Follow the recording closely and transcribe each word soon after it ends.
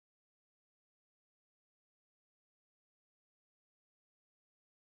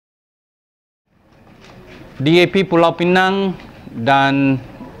DAP Pulau Pinang dan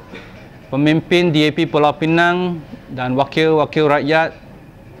pemimpin DAP Pulau Pinang dan wakil-wakil rakyat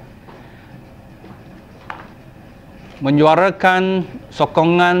menyuarakan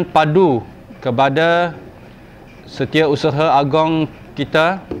sokongan padu kepada Setiausaha Agong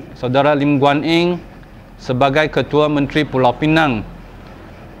kita, Saudara Lim Guan Eng, sebagai Ketua Menteri Pulau Pinang,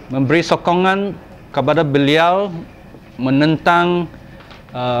 memberi sokongan kepada beliau menentang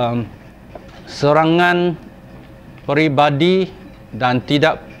serangan peribadi dan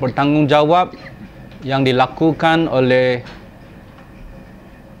tidak bertanggungjawab yang dilakukan oleh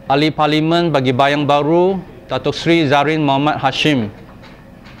Ahli Parlimen bagi Bayan Baru, Datuk Seri Zahrain Mohd Hashim.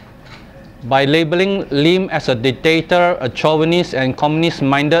 By labeling Lim as a dictator, a chauvinist and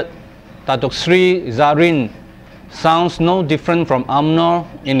communist-minded, Datuk Seri Zahrain sounds no different from UMNO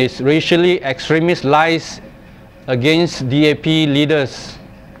in its racially extremist lies against DAP leaders.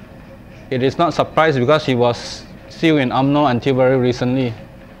 It is not surprised because he was still in UMNO until very recently.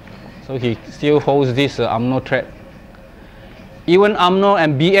 So he still holds this UMNO threat. Even UMNO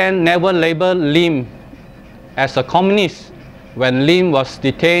and BN never labeled Lim as a communist when Lim was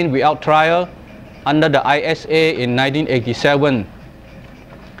detained without trial under the ISA in 1987.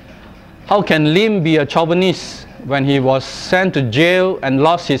 How can Lim be a chauvinist when he was sent to jail and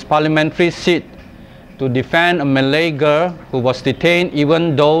lost his parliamentary seat to defend a Malay girl who was detained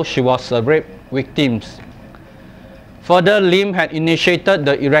even though she was a rape victim? Further, Lim had initiated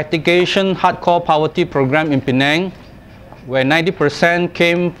the eradication hardcore poverty program in Penang, where 90%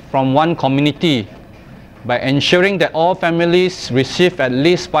 came from one community, by ensuring that all families receive at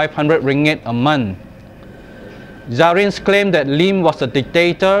least 500 ringgit a month. Zahrain's claim that Lim was a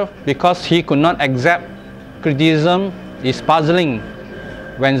dictator because he could not accept criticism is puzzling,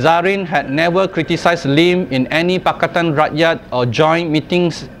 when Zahrain had never criticized Lim in any Pakatan Rakyat or joint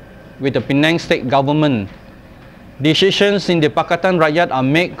meetings with the Penang state government. Decisions in the Pakatan Rakyat are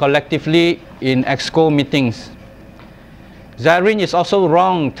made collectively in EXCO meetings. Zahrain is also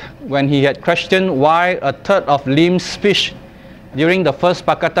wronged when he had questioned why a third of Lim's speech during the first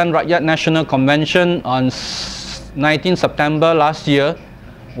Pakatan Rakyat National Convention on 19 September last year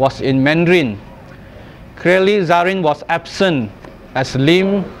was in Mandarin. Clearly, Zahrain was absent, as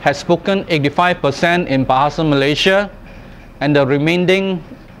Lim had spoken 85% in Bahasa Malaysia and the remaining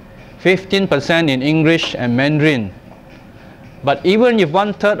 15% in English and Mandarin. But even if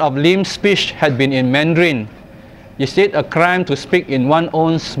one third of Lim's speech had been in Mandarin, is it a crime to speak in one's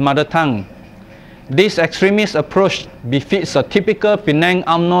own mother tongue? This extremist approach befits a typical Penang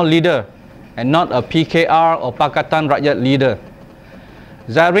UMNO leader and not a PKR or Pakatan Rakyat leader.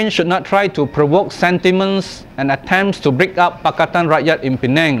 Zahrain should not try to provoke sentiments and attempts to break up Pakatan Rakyat in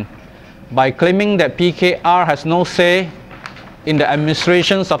Penang by claiming that PKR has no say in the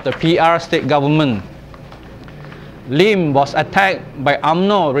administrations of the PR state government. Lim was attacked by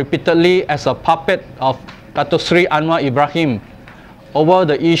UMNO repeatedly as a puppet of Datuk Seri Anwar Ibrahim over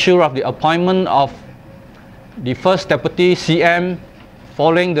the issue of the appointment of the first Deputy CM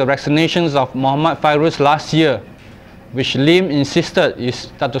following the resignations of Muhammad Fairuz last year, which Lim insisted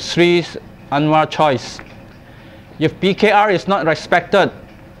is Datuk Seri Anwar's choice. If PKR is not respected,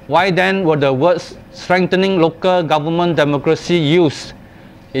 why then were the words strengthening local government democracy used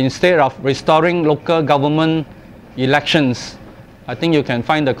instead of restoring local government elections? I think you can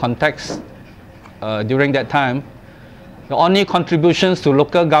find the context during that time. The only contributions to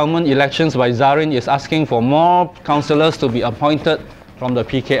local government elections by Zahrain is asking for more councillors to be appointed from the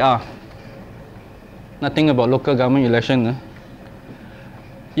PKR. Nothing about local government election.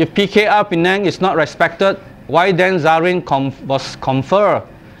 If PKR Penang is not respected, why then Zahrain was conferred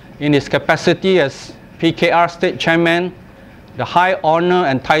in his capacity as PKR State Chairman the high honour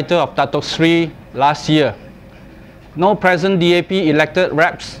and title of Datuk Seri last year? No present DAP elected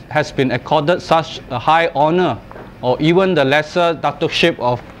reps has been accorded such a high honour, or even the lesser Datukship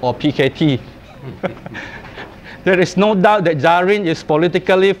or PKT. There is no doubt that Zahrain is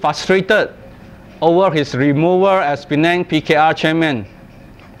politically frustrated over his removal as Penang PKR chairman.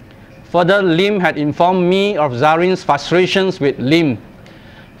 Further, Lim had informed me of Zahrain's frustrations with Lim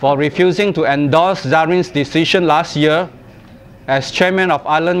for refusing to endorse Zahrain's decision last year as chairman of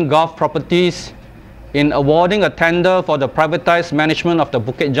Island Golf Properties in awarding a tender for the privatized management of the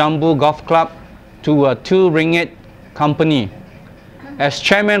Bkt Jambul Golf Club to a 2 ringgit company. As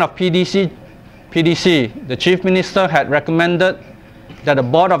chairman of PDC, the Chief Minister had recommended that the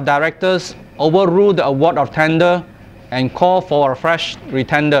Board of Directors overrule the award of tender and call for a fresh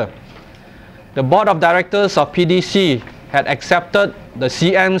retender. The Board of Directors of PDC had accepted the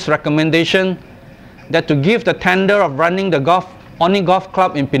CM's recommendation that to give the tender of running the only golf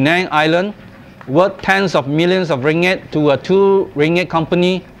club in Penang Island worth tens of millions of ringgit to a 2 ringgit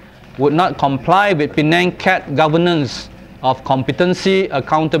company would not comply with Penang CAT governance of competency,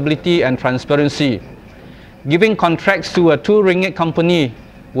 accountability and transparency. Giving contracts to a 2 ringgit company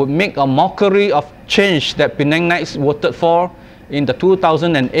would make a mockery of change that Penangites voted for in the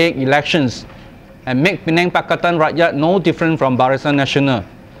 2008 elections and make Penang Pakatan Rakyat no different from Barisan Nasional.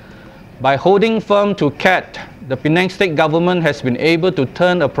 By holding firm to CAT, the Penang state government has been able to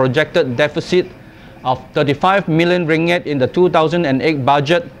turn a projected deficit of 35 million ringgit in the 2008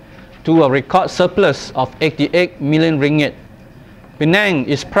 budget to a record surplus of 88 million ringgit. Penang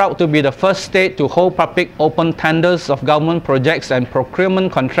is proud to be the first state to hold public open tenders of government projects and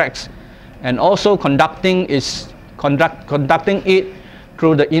procurement contracts, and also conducting it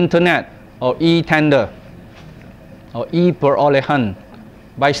through the internet or e-tender or e-perolehan.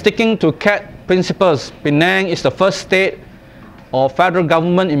 By sticking to CAT principles, Penang is the first state or federal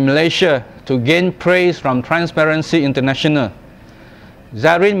government in Malaysia to gain praise from Transparency International.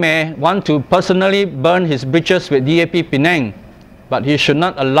 Zahrain may want to personally burn his bridges with DAP Penang, but he should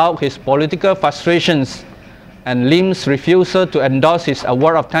not allow his political frustrations and Lim's refusal to endorse his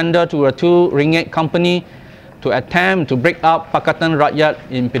award of tender to a 2 ringgit company to attempt to break up Pakatan Rakyat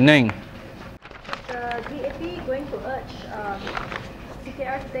in Penang. The DAP going to urge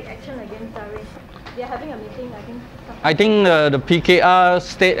PKR to take action against Zahrain. They are having a meeting, I think. I think the PKR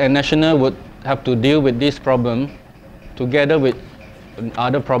state and national would have to deal with this problem together with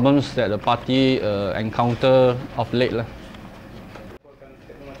other problems that the party encounter of late lah.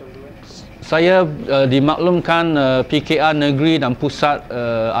 Saya dimaklumkan PKR negeri dan pusat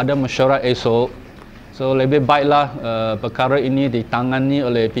ada mesyuarat esok. So lebih baiklah perkara ini ditangani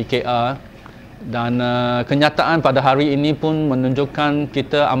oleh PKR, dan kenyataan pada hari ini pun menunjukkan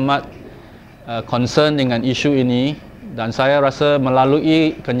kita amat concern dengan isu ini, dan saya rasa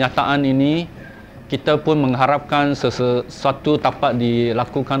melalui kenyataan ini kita pun mengharapkan sesuatu dapat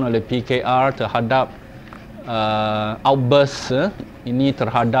dilakukan oleh PKR terhadap outburst ini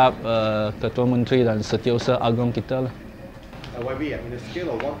terhadap Ketua Menteri dan Setiausaha Agong kita lah. YB, in a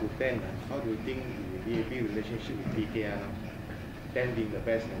scale of 1 to 10, how do you think the DAP relationship with PKR now? 10 being the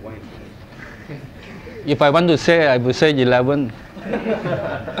best and 1 is the worst. If I want to say, I would say 11.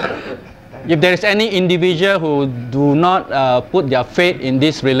 If there is any individual who do not put their faith in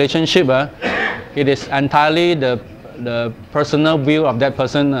this relationship, it is entirely the personal view of that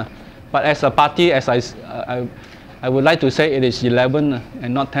person. But as a party, as I would like to say it is 11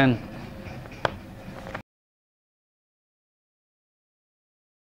 and not 10.